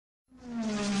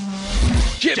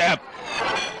Jab.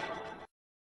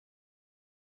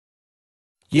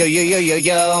 Yo, yo, yo, yo,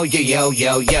 yo, yo, yo,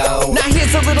 yo, yo. Now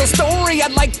here's a little story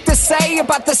I'd like to say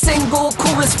about the single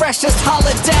coolest, freshest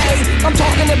holiday. I'm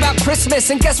talking about Christmas,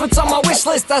 and guess what's on my wish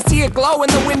list? I see it glow in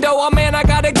the window, oh man, I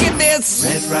gotta get this.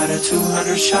 Red Ryder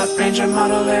 200 shot Ranger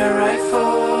model air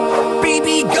rifle.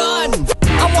 BB gun!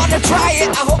 I wanna try it,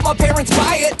 I hope my parents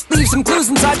buy it. Leave some clues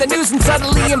inside the news and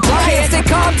subtly imply it. Stay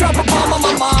calm, drop a bomb on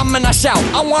my mom and I shout,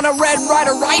 I want a Red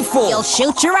Ryder rifle. You'll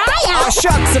shoot your eye Aw out.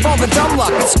 shucks, of all the dumb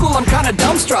luck, at school I'm kinda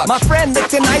dumbstruck. My friend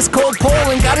licked an ice cold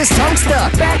pole and got his tongue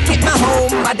stuck. Back at my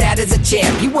home, my dad is a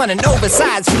champ, he won an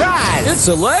oversized prize. It's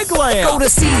a leg lamp. Go to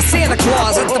see Santa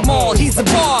Claus at the mall, he's the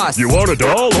boss. You want a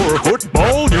doll or a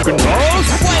football you can toss?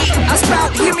 Wait, a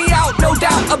spout, hear me out, no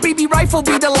doubt, a BB rifle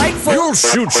be delightful. You'll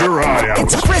shoot your eye out.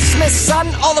 It's Christmas, son,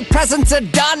 all the presents are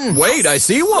done. Wait, I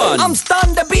see one. I'm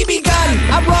stunned, a BB gun.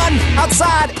 I run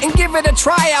outside and give it a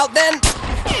tryout, then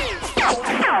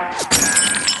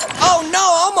oh no,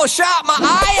 I almost shot my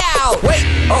eye out. Wait,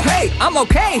 oh hey, I'm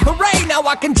okay, hooray. Now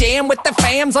I can jam with the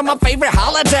fams on my favorite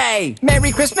holiday.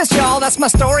 Merry Christmas, y'all, that's my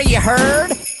story, you heard?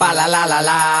 Ba la la la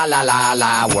la la la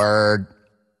la word.